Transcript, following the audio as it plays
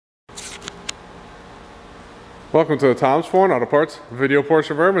Welcome to the Tom's Foreign Auto Parts video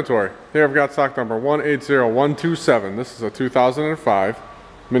portion of our inventory. Here I've got stock number 180127. This is a 2005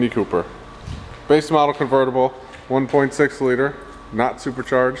 Mini Cooper. Base model convertible, 1.6 liter, not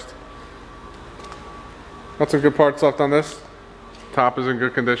supercharged. Got some good parts left on this. Top is in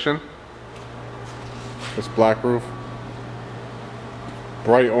good condition. This black roof.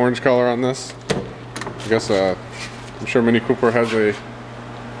 Bright orange color on this. I guess I'm sure Mini Cooper has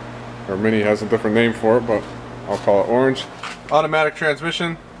Mini has a different name for it, but I'll call it orange. Automatic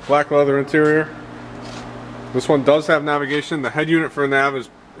transmission, black leather interior. This one does have navigation. The head unit for nav is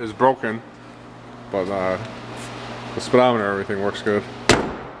broken, but the speedometer, everything works good.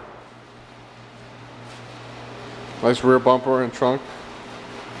 Nice rear bumper and trunk.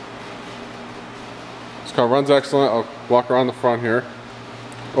 This car runs excellent. I'll walk around the front here,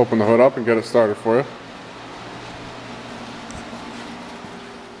 open the hood up and get it started for you.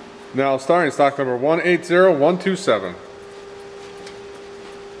 Now starting stock number 180127.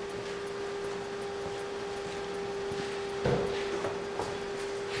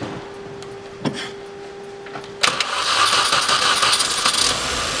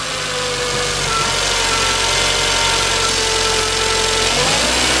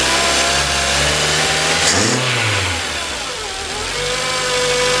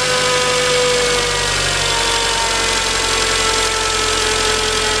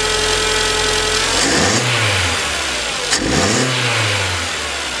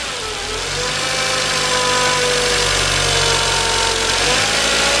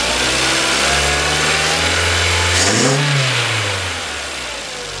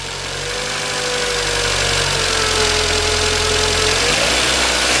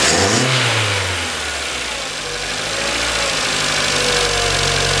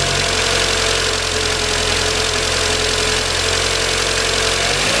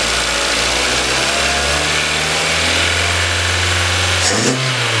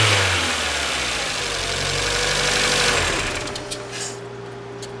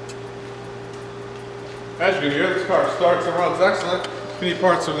 As you can hear, this car starts and runs excellent. If you need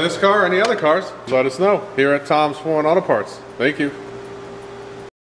parts from this car or any other cars, let us know here at Tom's Foreign Auto Parts. Thank you.